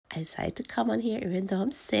I decided to come on here, even though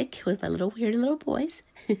I'm sick, with my weird little voice,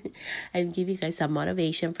 and give you guys some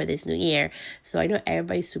motivation for this new year. So I know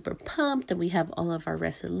everybody's super pumped, and we have all of our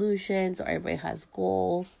resolutions, or everybody has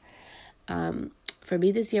goals. For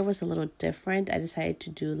me, this year was a little different. I decided to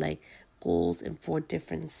do like goals in 4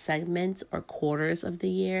 different segments or quarters of the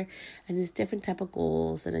year, and just different type of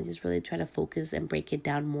goals. And I just really try to focus and break it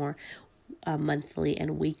down more monthly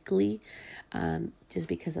and weekly, just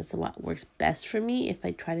because that's what works best for me. If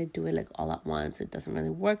I try to do it like all at once, it doesn't really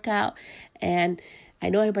work out. And I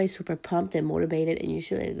know everybody's super pumped and motivated, and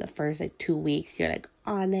usually the first like 2 weeks you're like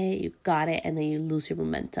on it, you got it, and then you lose your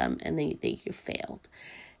momentum and then you think you failed.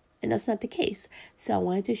 And that's not the case. So I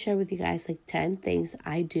wanted to share with you guys like 10 things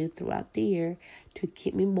I do throughout the year to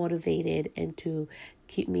keep me motivated and to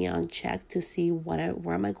keep me on check to see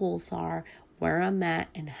where my goals are, where I'm at,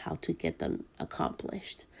 and how to get them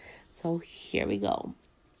accomplished. So here we go.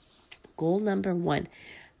 Goal number 1.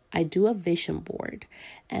 I do a vision board.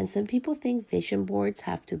 And some people think vision boards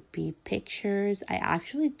have to be pictures. I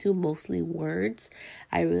actually do mostly words.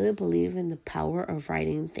 I really believe in the power of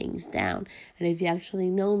writing things down. And if you actually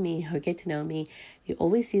know me or get to know me, you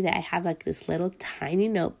always see that I have like this little tiny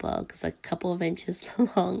notebook. It's like a couple of inches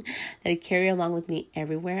long that I carry along with me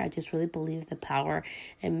everywhere. I just really believe the power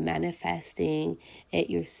in manifesting it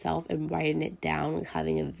yourself and writing it down and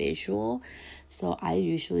having a visual. So I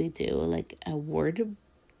usually do like a word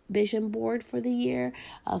vision board for the year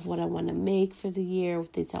of what I want to make for the year,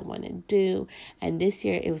 things I want to do. And this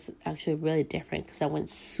year it was actually really different because I went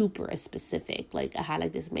super specific. Like I had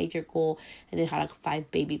like this major goal and then had like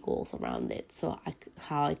 5 baby goals around it. So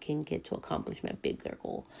how I can get to accomplish my bigger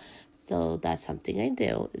goal. So that's something I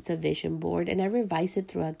do. It's a vision board, and I revise it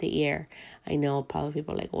throughout the year. I know probably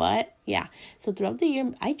people are like, what? Yeah. So throughout the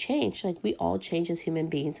year, I change. Like we all change as human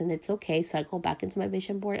beings, and it's okay. So I go back into my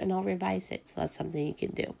vision board and I'll revise it. So that's something you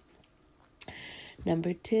can do.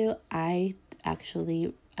 Number 2, I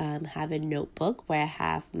actually have a notebook where I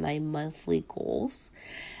have my monthly goals.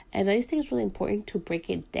 And I just think it's really important to break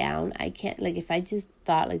it down. I can't, like, if I just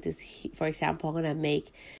thought like this, for example, I'm going to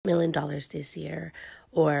make $1 million this year,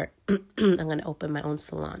 or I'm going to open my own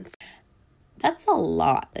salon. That's a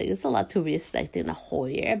lot. Like, it's a lot to be expecting the whole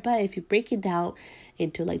year. But if you break it down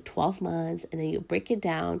into like 12 months, and then you break it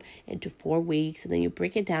down into 4 weeks, and then you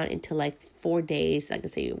break it down into like 4 days, like I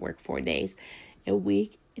say, you work 4 days a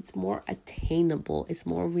week, it's more attainable, it's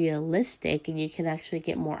more realistic, and you can actually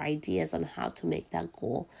get more ideas on how to make that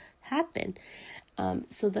goal happen.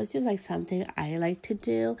 So that's just like something I like to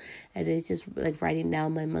do, and it's just like writing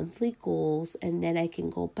down my monthly goals, and then I can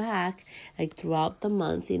go back like throughout the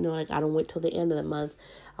month, like I don't wait till the end of the month.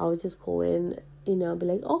 I'll just go in, be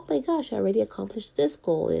like, oh my gosh, I already accomplished this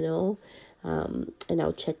goal, and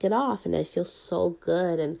I'll check it off, and I feel so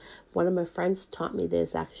good. And one of my friends taught me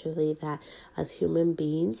this actually, that as human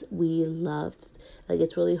beings, we love, like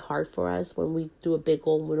it's really hard for us when we do a big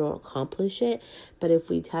goal and we don't accomplish it. But if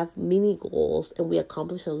we have mini goals and we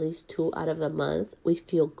accomplish at least 2 out of the month, we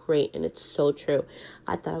feel great. And it's so true.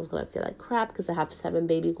 I thought I was going to feel like crap because I have 7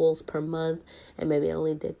 baby goals per month and maybe I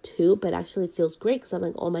only did 2, but actually it feels great because I'm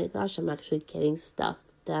like, oh my gosh, I'm actually getting stuff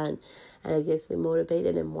done, and it gets me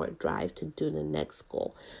motivated and more drive to do the next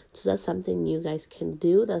goal. So that's something you guys can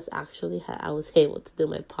do. That's actually how I was able to do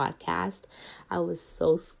my podcast. I was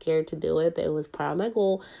so scared to do it, but it was part of my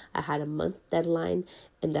goal. I had a month deadline,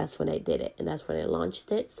 and that's when I did it, and that's when I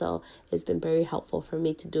launched it. So it's been very helpful for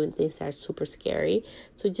me to doing things that are super scary.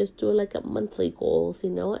 So just do like a monthly goals,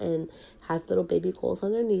 and have little baby goals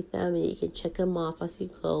underneath them, and you can check them off as you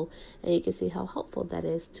go, and you can see how helpful that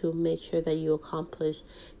is to make sure that you accomplish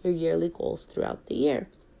your yearly goals throughout the year.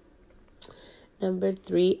 Number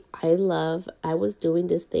 3, I was doing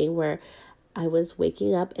this thing where I was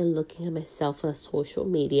waking up and looking at myself on social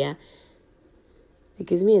media. It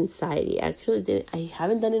gives me anxiety. I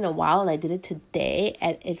haven't done it in a while, and I did it today,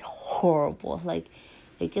 and it's horrible. Like,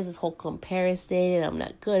 it gets this whole comparison, and I'm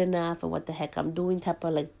not good enough, and what the heck I'm doing type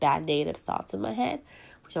of like bad negative thoughts in my head,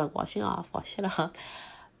 which I'm like, wash it off.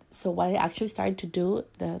 So what I actually started to do,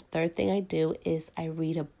 the third thing I do is I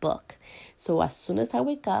read a book. So as soon as I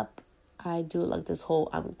wake up, I do like this whole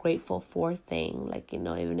I'm grateful for thing, like,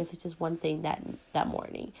 even if it's just one thing that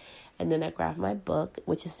morning. And then I grab my book,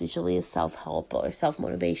 which is usually a self-help or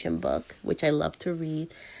self-motivation book, which I love to read.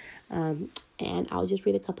 And I'll just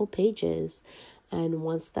read a couple pages. And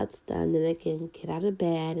once that's done, then I can get out of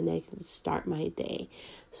bed and I can start my day.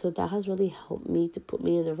 So that has really helped me to put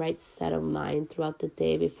me in the right set of mind throughout the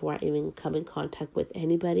day before I even come in contact with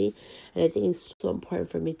anybody. And I think it's so important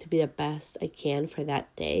for me to be the best I can for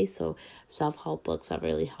that day. So self-help books have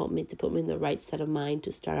really helped me to put me in the right set of mind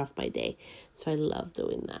to start off my day. So I love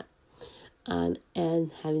doing that. And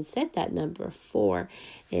having said that, number 4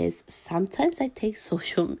 is sometimes I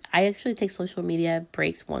actually take social media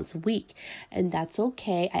breaks once a week, and that's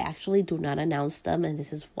okay. I actually do not announce them, and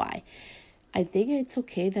this is why. I think it's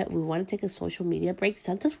okay that we want to take a social media break.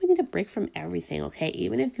 Sometimes we need a break from everything, okay?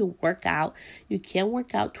 Even if you work out, you can't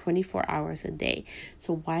work out 24 hours a day.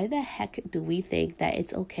 So why the heck do we think that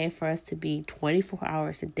it's okay for us to be 24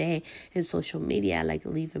 hours a day in social media, like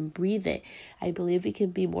live and breathe it? I believe we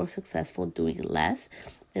can be more successful doing less.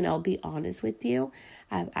 And I'll be honest with you,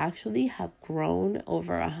 I've actually have grown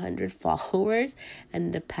over 100 followers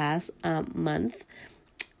in the past month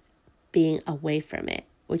being away from it,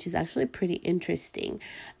 which is actually pretty interesting.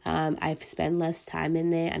 I've spent less time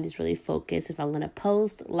in it. I'm just really focused if I'm going to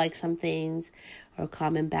post, like some things, or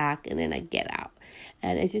comment back, and then I get out.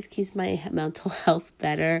 And it just keeps my mental health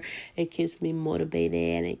better. It keeps me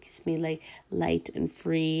motivated, and it keeps me like light and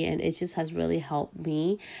free, and it just has really helped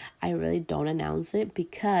me. I really don't announce it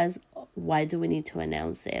because why do we need to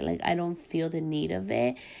announce it? Like, I don't feel the need of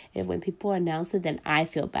it. If when people announce it, then I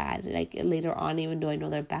feel bad. Like later on, even though I know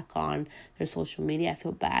they're back on their social media, I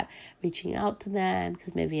feel bad reaching out to them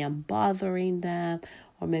because maybe I'm bothering them,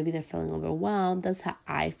 or maybe they're feeling overwhelmed. That's how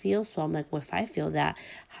I feel. So I'm like, well, if I feel that,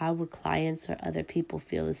 how would clients or other people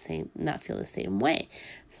not feel the same way?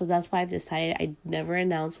 So that's why I've decided I never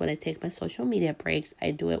announce when I take my social media breaks.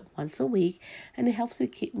 I do it once a week, and it helps me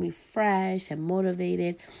keep me fresh and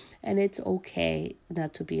motivated. And it's okay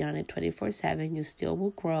not to be on it 24/7. You still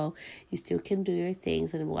will grow. You still can do your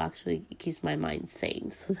things, and it will actually keep my mind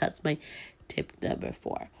sane. So that's my tip number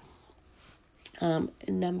 4.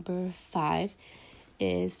 Number 5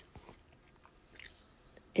 is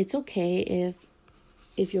it's okay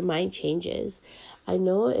if your mind changes. I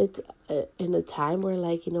know it's in a time where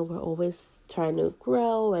we're always trying to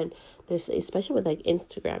grow, and there's, especially with like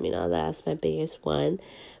Instagram, that's my biggest one,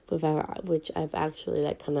 which I've actually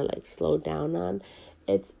kind of slowed down on.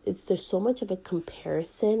 There's so much of a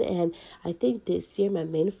comparison, and I think this year my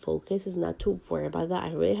main focus is not to worry about that.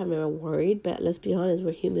 I really have never worried, but let's be honest,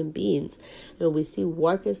 we're human beings. We see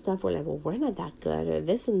work and stuff, we're like, well, we're not that good, or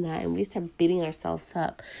this and that, and we start beating ourselves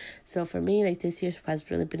up. So for me, this year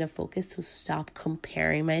has really been a focus to stop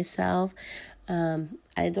comparing myself.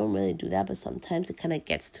 I don't really do that, but sometimes it kind of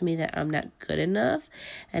gets to me that I'm not good enough,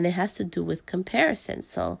 and it has to do with comparison.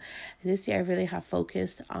 So this year I really have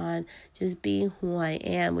focused on just being who I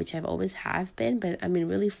am, which I've always have been, but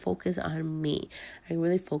really focus on me. I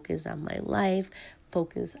really focus on my life,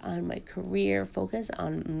 focus on my career, focus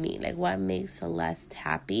on me, like what makes Celeste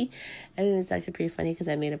happy. And it's actually pretty funny because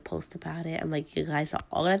I made a post about it. I'm like, you guys are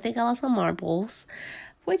all gonna think I lost my marbles,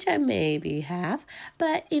 which I maybe have,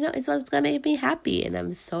 but it's what's gonna make me happy. And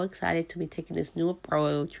I'm so excited to be taking this new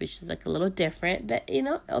approach, which is a little different, but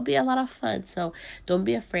it'll be a lot of fun. So don't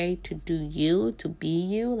be afraid to do you, to be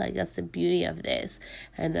you. That's the beauty of this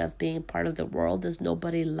and of being part of the world. There's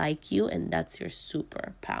nobody like you, and that's your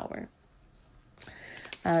superpower.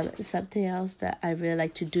 Something else that I really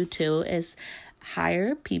like to do too is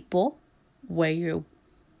hire people where you're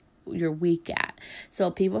weak at.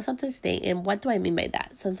 So people sometimes think, and what do I mean by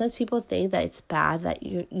that? Sometimes people think that it's bad that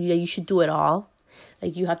you should do it all.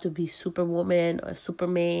 Like you have to be Superwoman or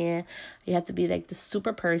Superman. You have to be the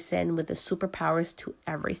super person with the superpowers to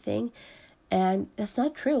everything. And that's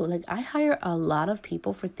not true. I hire a lot of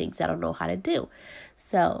people for things I don't know how to do.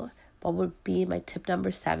 So what would be my tip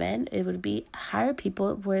number 7? It would be hire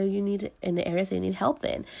people where you need, in the areas that you need help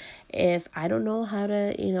in. If I don't know how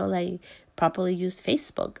to, properly use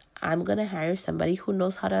Facebook, I'm going to hire somebody who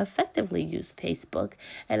knows how to effectively use Facebook,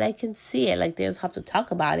 and I can see it. They don't have to talk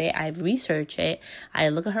about it. I've researched it. I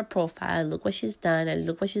look at her profile. I look what she's done. I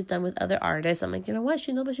look what she's done with other artists. I'm like, you know what?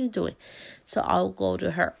 She knows what she's doing. So I'll go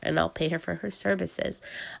to her and I'll pay her for her services.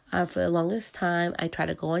 For the longest time, I try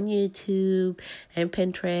to go on YouTube and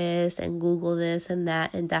Pinterest and Google this and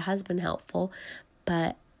that has been helpful.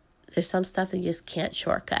 But there's some stuff that you just can't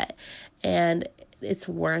shortcut. And it's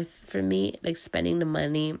worth, for me, spending the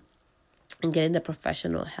money and getting the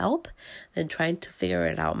professional help than trying to figure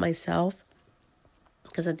it out myself.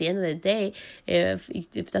 Because at the end of the day, if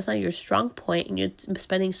that's not your strong point and you're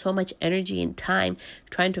spending so much energy and time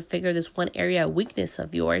trying to figure this one area of weakness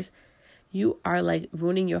of yours, you are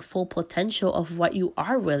ruining your full potential of what you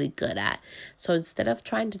are really good at. So instead of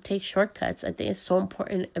trying to take shortcuts, I think it's so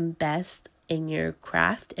important to invest in your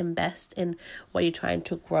craft, invest in what you're trying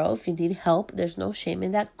to grow. If you need help, there's no shame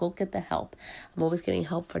in that. Go get the help. I'm always getting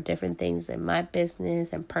help for different things in my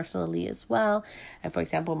business and personally as well. And for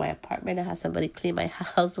example, my apartment, I have somebody clean my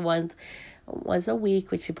house once a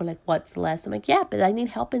week, which people are like, what's less? I'm like, yeah, but I need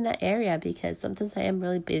help in that area because sometimes I am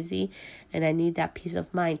really busy and I need that peace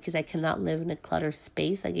of mind because I cannot live in a cluttered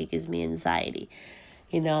space. Like, it gives me anxiety.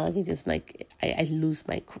 Like it just I lose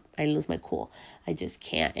my cool. I just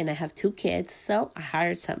can't. And I have 2 kids, so I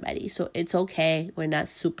hired somebody. So it's okay. We're not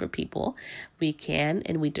super people. We can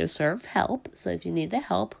and we deserve help. So if you need the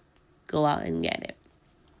help, go out and get it.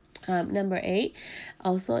 Number 8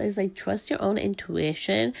 also is like trust your own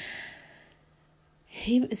intuition.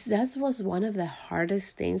 That was one of the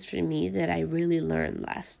hardest things for me that I really learned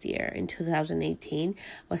last year in 2018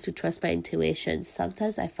 was to trust my intuition.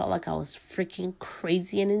 Sometimes I felt like I was freaking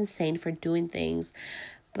crazy and insane for doing things,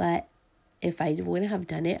 but if I wouldn't have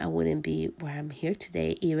done it, I wouldn't be where I'm here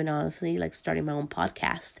today, even honestly, like starting my own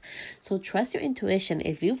podcast. So trust your intuition.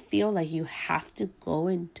 If you feel like you have to go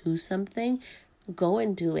and do something, go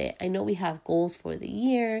and do it. I know we have goals for the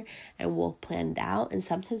year and we'll plan it out. And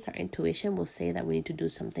sometimes our intuition will say that we need to do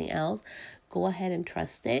something else. Go ahead and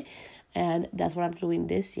trust it. And that's what I'm doing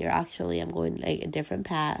this year. Actually, I'm going like a different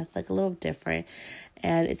path, like a little different.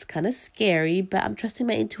 And it's kind of scary, but I'm trusting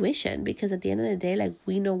my intuition because at the end of the day, like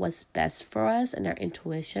we know what's best for us and our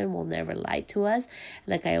intuition will never lie to us.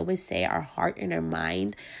 Like I always say, our heart and our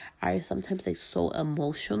mind are sometimes like so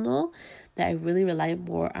emotional that I really rely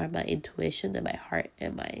more on my intuition than my heart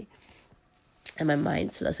and my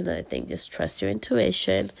mind. So that's another thing. Just trust your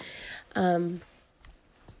intuition. Number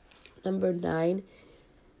 9,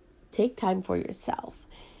 take time for yourself.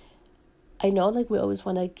 I know like we always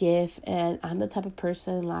want to give, and I'm the type of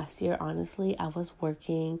person last year, honestly, I was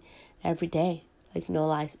working every day. Like no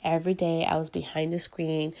lies, every day I was behind the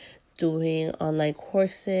screen doing online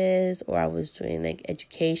courses, or I was doing like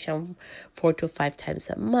education 4 to 5 times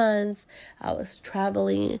a month. I was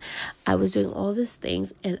traveling. I was doing all these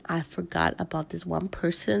things, and I forgot about this one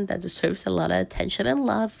person that deserves a lot of attention and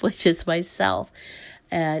love, which is myself.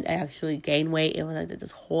 And I actually gained weight. It was like this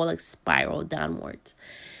whole like spiral downwards.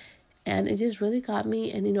 And it just really got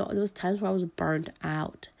me. And, there was times where I was burnt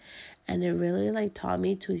out. And it really, like, taught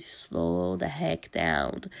me to slow the heck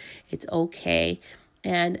down. It's okay.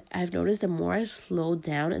 And I've noticed the more I slow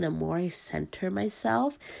down and the more I center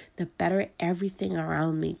myself, the better everything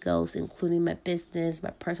around me goes, including my business, my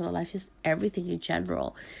personal life, just everything in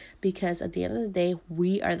general. Because at the end of the day,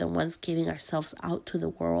 we are the ones giving ourselves out to the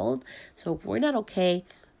world. So if we're not okay,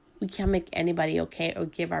 we can't make anybody okay or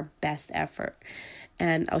give our best effort.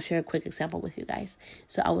 And I'll share a quick example with you guys.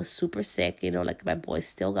 So I was super sick, like my boy's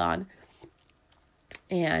still gone.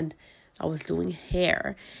 And I was doing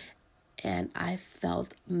hair. And I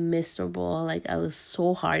felt miserable. Like I was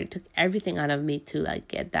so hard. It took everything out of me to like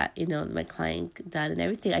get that, my client done and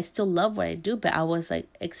everything. I still love what I do, but I was like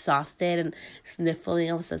exhausted and sniffling.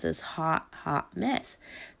 I was just this hot mess.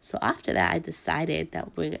 So after that, I decided that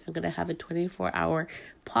I'm going to have a 24-hour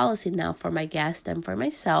policy now for my guests and for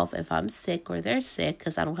myself. If I'm sick or they're sick,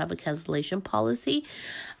 because I don't have a cancellation policy,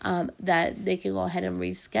 that they can go ahead and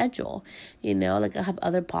reschedule. Like I have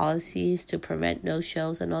other policies to prevent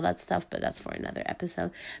no-shows and all that stuff, but that's for another episode.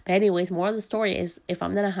 But anyways, more of the story is if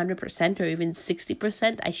I'm not 100% or even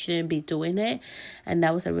 60%, I shouldn't be doing it. And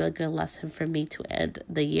that was a really good lesson for me to end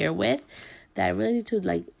the year with, that I really need to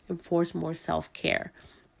like enforce more self-care.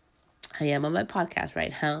 I am on my podcast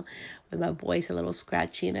right now with my voice a little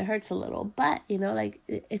scratchy and it hurts a little, but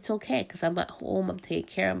it's okay because I'm at home, I'm taking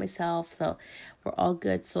care of myself, so we're all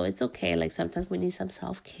good. So it's okay. Like sometimes we need some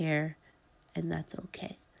self-care and that's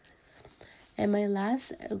okay. And my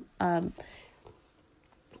last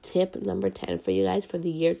tip, number 10 for you guys for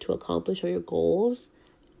the year to accomplish all your goals,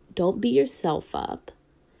 don't beat yourself up.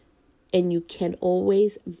 And you can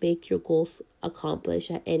always make your goals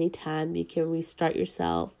accomplish at any time. You can restart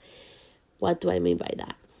yourself. What do I mean by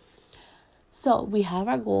that? So we have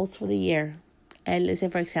our goals for the year. And let's say,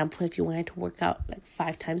 for example, if you wanted to work out like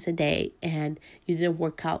 5 times a day and you didn't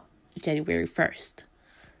work out January 1st,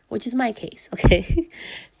 which is my case, okay?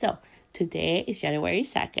 So today is January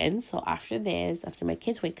 2nd. So after my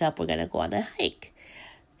kids wake up, we're going to go on a hike.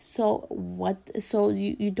 So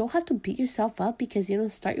you don't have to beat yourself up because you don't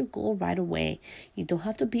start your goal right away. You don't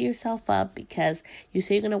have to beat yourself up because you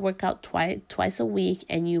say you're going to work out twice a week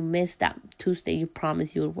and you miss that Tuesday you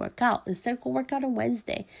promised you would work out. Instead, go work out on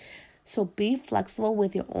Wednesday. So be flexible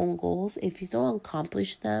with your own goals. If you don't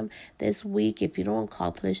accomplish them this week, if you don't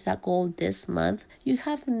accomplish that goal this month, you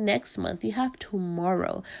have next month, you have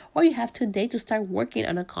tomorrow, or you have today to start working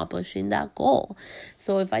on accomplishing that goal.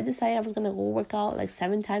 So if I decided I was going to go work out like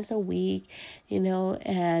 7 times a week,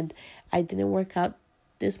 and I didn't work out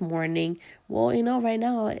this morning, well, right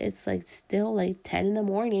now it's like still like 10 in the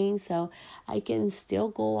morning, so I can still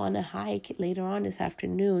go on a hike later on this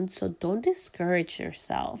afternoon. So don't discourage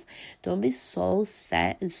yourself. Don't be so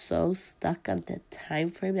set and so stuck on the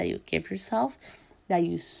time frame that you give yourself that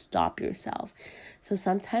you stop yourself. So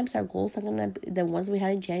sometimes our goals are gonna be, the ones we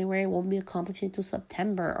had in January won't be accomplished until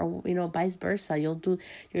September, or vice versa. You'll do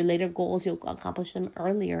your later goals, you'll accomplish them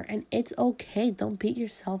earlier, and it's okay. Don't beat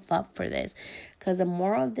yourself up for this, because the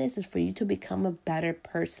moral of this is for you to become a better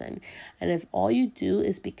person. And if all you do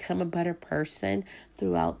is become a better person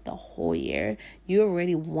throughout the whole year, you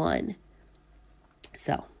already won.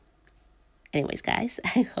 So anyways, guys,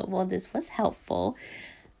 I hope all this was helpful.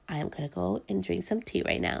 I'm going to go and drink some tea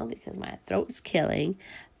right now because my throat is killing.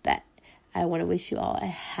 But I want to wish you all a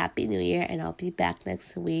happy new year, and I'll be back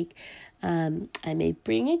next week. I may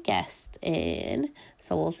bring a guest in,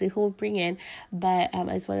 so we'll see who we'll bring in. But I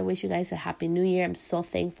just want to wish you guys a happy new year. I'm so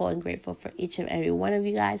thankful and grateful for each and every one of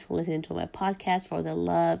you guys for listening to my podcast, for the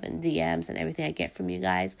love and DMs and everything I get from you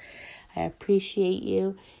guys. I appreciate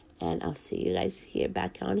you, and I'll see you guys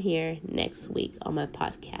back on here next week on my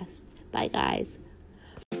podcast. Bye, guys.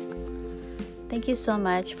 Thank you so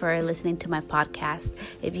much for listening to my podcast.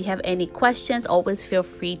 If you have any questions, always feel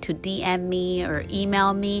free to DM me or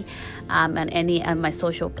email me on any of my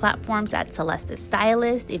social platforms at Celeste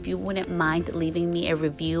Stylist. If you wouldn't mind leaving me a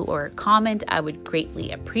review or a comment, I would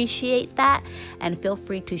greatly appreciate that. And feel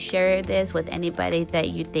free to share this with anybody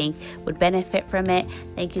that you think would benefit from it.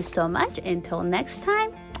 Thank you so much. Until next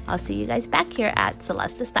time, I'll see you guys back here at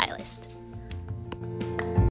Celeste Stylist.